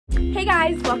Hey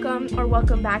guys,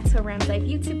 welcome back to Ram's Life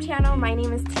YouTube channel. My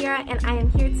name is Tiara and I am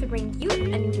here to bring you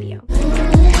a new video.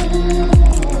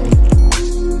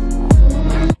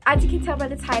 As you can tell by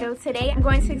the title, today I'm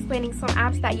going to be explaining some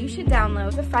apps that you should download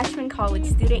as a freshman college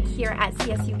student here at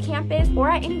CSU campus or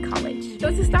at any college. So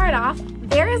to start off,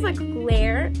 there is a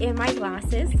glare in my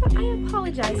glasses, so I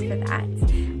apologize for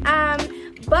that.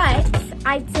 But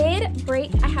I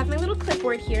have my little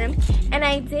clipboard here, and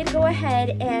I did go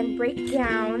ahead and break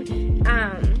down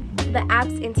the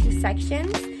apps into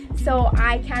sections. So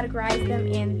I categorized them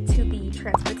into the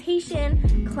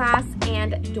transportation, class,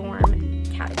 and dorm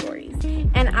categories.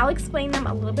 And I'll explain them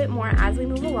a little bit more as we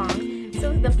move along.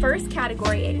 So the first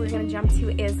category we're going to jump to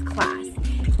is class.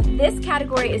 This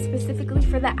category is specifically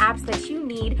for the apps that you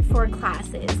need for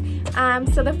classes.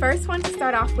 So the first one to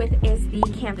start off with is the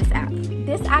Canvas app.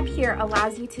 This app here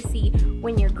allows you to see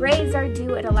when your grades are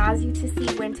due. It allows you to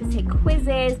see when to take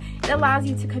quizzes. It allows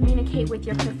you to communicate with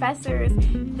your professors.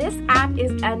 This app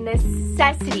is a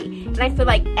necessity, and I feel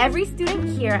like every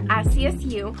student here at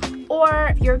CSU or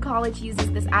if your college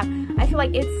uses this app, I feel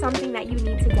like it's something that you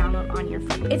need to download on your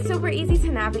phone. It's super easy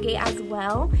to navigate as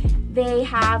well. They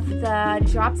have the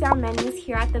drop-down menus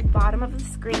here at the bottom of the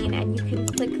screen, and you can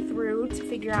click through to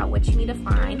figure out what you need to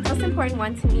find. The most important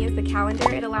one to me is the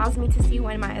calendar. It allows me to see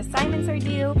when my assignments are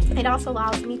due. It also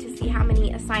allows me to see how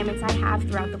many assignments I have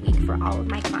throughout the week for all of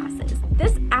my classes.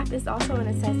 This app is also a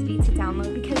necessity to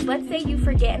download because let's say you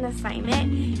forget an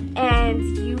assignment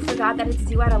and you forgot that it's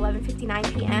due at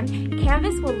 11:59 p.m.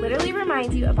 Canvas will literally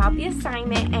remind you about the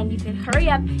assignment, and you can hurry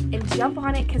up and jump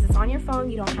on it because it's on your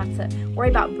phone. You don't have to worry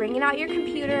about bringing out your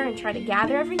computer and try to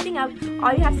gather everything up.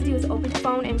 All you have to do is open the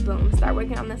phone and boom, start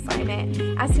working on the assignment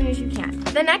as soon as you can.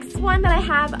 The next one that I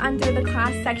have under the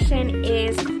class section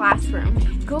is Classroom.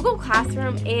 Google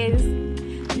Classroom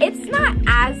it's not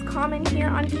as common here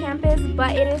on campus,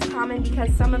 but it is common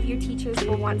because some of your teachers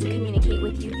will want to communicate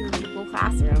with you through Google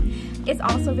Classroom. It's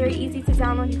also very easy to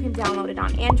download. You can download it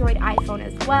on Android, iPhone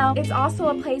as well. It's also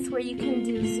a place where you can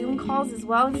do Zoom calls as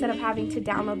well instead of having to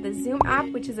download the Zoom app,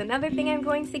 which is another thing I'm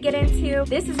going to get into.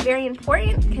 This is very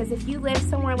important because if you live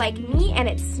somewhere like me and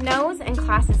it snows and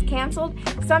class is canceled,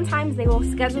 sometimes they will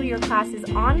schedule your classes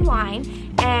online,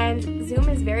 and Zoom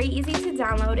is very easy to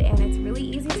download and it's really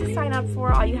easy to sign up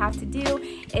for. All you have to do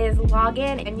is log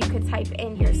in, and you could type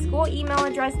in your school email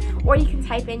address or you can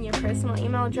type in your personal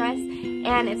email address,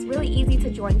 and it's really easy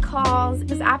to join calls.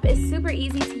 This app is super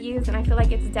easy to use, and I feel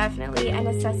like it's definitely a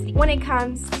necessity when it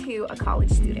comes to a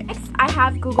college student. Next, I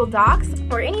have Google Docs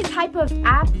or any type of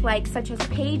app such as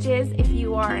Pages if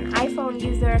you are an iPhone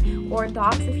user, or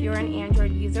Docs if you're an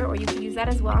Android user, or you can use that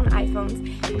as well on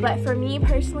iPhones. But for me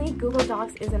personally, Google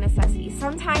Docs is a necessity.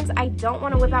 Sometimes I don't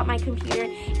want to whip out my computer,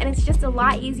 and it's just a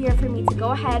lot easier for me to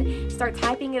go ahead, start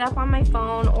typing it up on my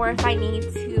phone, or if I need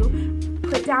to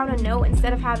put down a note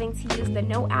instead of having to use the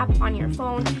note app on your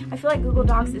phone. I feel like Google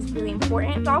Docs is really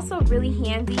important. It's also really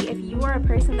handy if you are a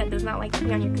person that does not like to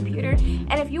be on your computer,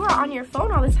 and if you are on your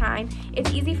phone all the time,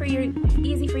 it's easy for you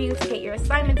to get your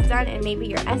assignments done and maybe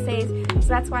your essays. So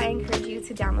that's why I encourage you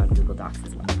to download Google Docs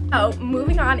as well. So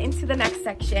moving on into the next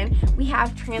section, we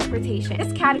have transportation.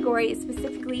 This category is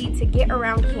specifically to get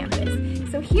around campus.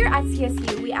 So here at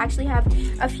CSU, we actually have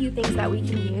a few things that we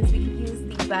can use. We can use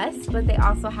the bus, but they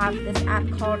also have this app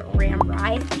called Ram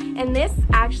Ride, and this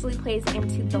actually plays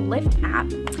into the Lyft app.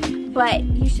 But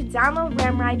you should download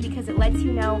Ram Ride because it lets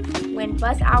you know when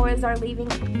bus hours are leaving.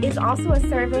 It's also a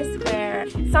service where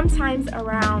sometimes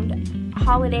around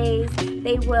holidays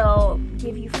they will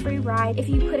give you free ride if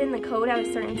you put in the code at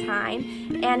a certain time,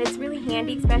 and it's really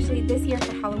handy, especially this year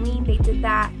for Halloween. They did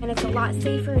that, and it's a lot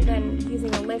safer than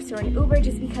using a Lyft or an Uber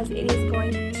just because it is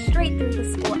going straight through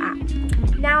the school app.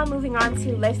 Now moving on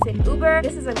to Lyft and Uber.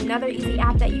 This is another easy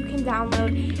app that you can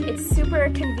download. It's super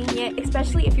convenient,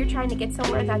 especially if you're trying to get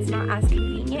somewhere that's not as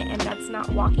convenient and that's not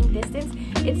walking distance.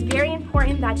 It's very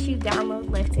important that you download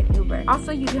Lyft and Uber.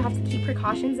 Also, you do have to keep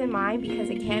precautions in mind because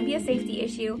it can be a safety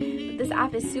issue, but this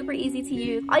app is super easy to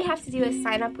use. All you have to do is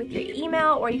sign up with your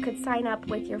email, or you could sign up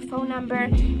with your phone number,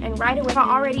 and right away you're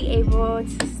already able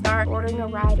to start ordering a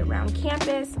ride around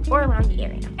campus or around the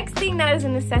area. Next thing that is a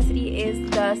necessity is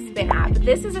the Spin app.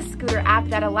 This is a scooter app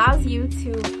that allows you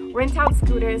to rent out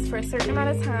scooters for a certain amount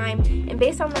of time, and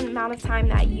based on the amount of time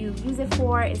that you use it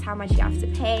for is how much you have to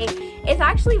pay. It's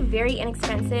actually very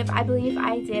inexpensive. I believe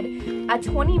I did a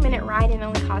 20-minute ride and it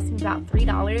only cost me about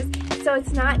 $3, so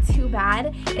it's not too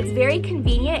bad. It's very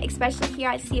convenient, especially here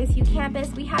at CSU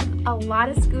campus. We have a lot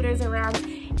of scooters around,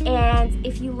 And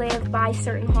if you live by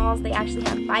certain halls, they actually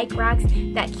have bike racks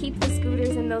that keep the scooters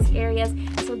in those areas.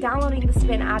 So downloading the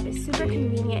Spin app is super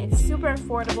convenient, it's super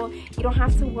affordable. You don't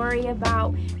have to worry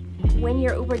about when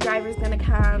your Uber driver is going to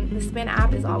come. The Spin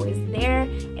app is always there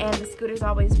and the scooter is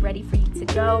always ready for you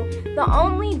to go. The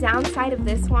only downside of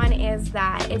this one is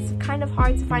that it's kind of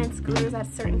hard to find scooters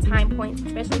at certain time points,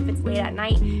 especially if it's late at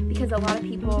night, because a lot of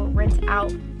people rent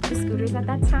out the scooters at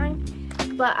that time.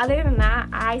 But other than that,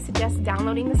 I suggest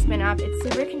downloading the Spin app. It's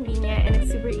super convenient and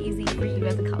it's super easy for you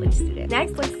as a college student.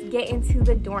 Next, let's get into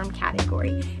the dorm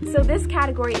category. So this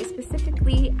category is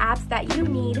specifically apps that you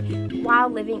need while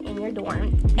living in your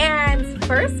dorm. And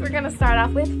first, we're gonna start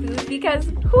off with food,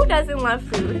 because who doesn't love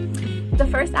food? The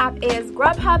first app is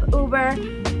Grubhub, Uber,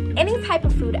 any type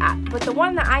of food app. But the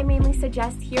one that I mainly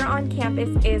suggest here on campus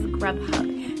is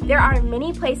Grubhub. There are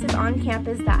many places on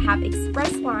campus that have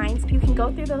express lines. You can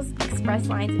go through those express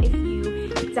lines if you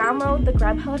download the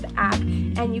Grubhub app,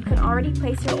 and you can already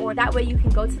place your order. That way you can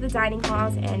go to the dining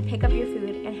halls and pick up your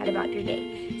food and head about your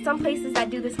day. Some places that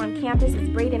do this on campus is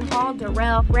Braden Hall,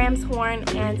 Durrell,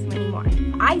 Ramshorn, and many more.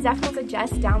 I definitely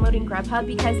suggest downloading Grubhub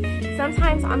because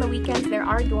sometimes on the weekends there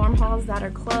are dorm halls that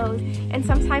are closed, and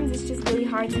sometimes it's just really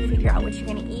hard to figure out what you're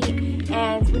gonna eat.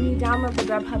 And when you download the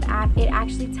Grubhub app, it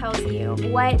actually tells you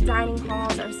what dining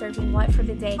halls are serving what for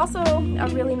the day. Also a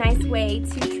really nice way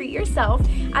to treat yourself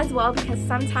as well, because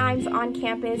sometimes on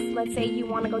campus, let's say you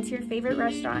want to go to your favorite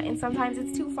restaurant and sometimes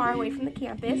it's too far away from the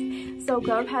campus. So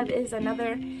Grubhub is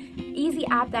another easy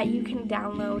app that you can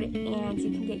download and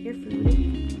you can get your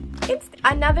food. It's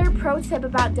another pro tip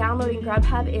about downloading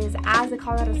Grubhub is, as a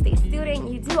Colorado State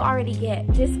student, you do already get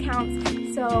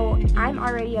discounts. So I'm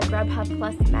already a Grubhub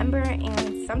Plus member,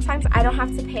 and sometimes I don't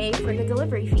have to pay for the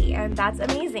delivery fee, and that's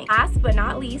amazing. Last but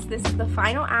not least, this is the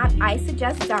final app I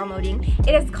suggest downloading.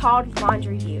 It is called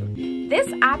Laundry View.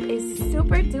 This app is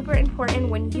super duper important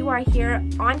when you are here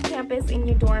on campus in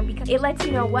your dorm, because it lets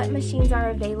you know what machines are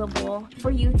available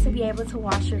for you to be able to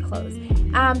wash your clothes.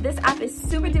 This app is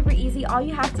super duper easy. All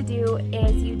you have to do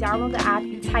is you download the app,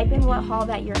 you type in what hall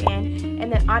that you're in,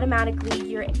 and then automatically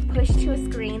you're pushed to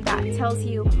a screen that tells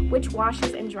you which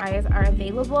washers and dryers are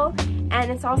available. And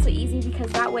it's also easy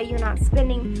because that way you're not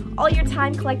spending all your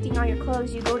time collecting all your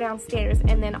clothes. You go downstairs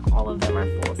and then all of them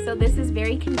are full. So this is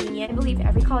very convenient. I believe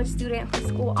every college student whose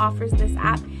school offers this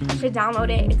app should download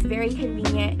it. It's very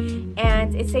convenient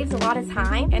and it saves a lot of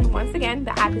time. And once again,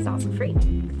 the app is also free.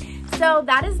 So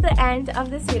that is the end of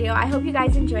this video. I hope you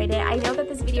guys enjoyed it. I know that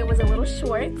this video was a little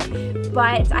short,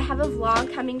 but I have a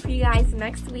vlog coming for you guys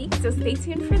next week, so stay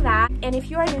tuned for that. And if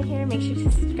you are new here, make sure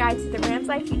to subscribe to the Rams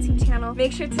Life YouTube channel.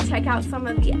 Make sure to check out some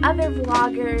of the other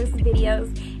vloggers'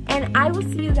 videos, and I will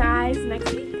see you guys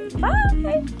next week.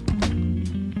 Bye!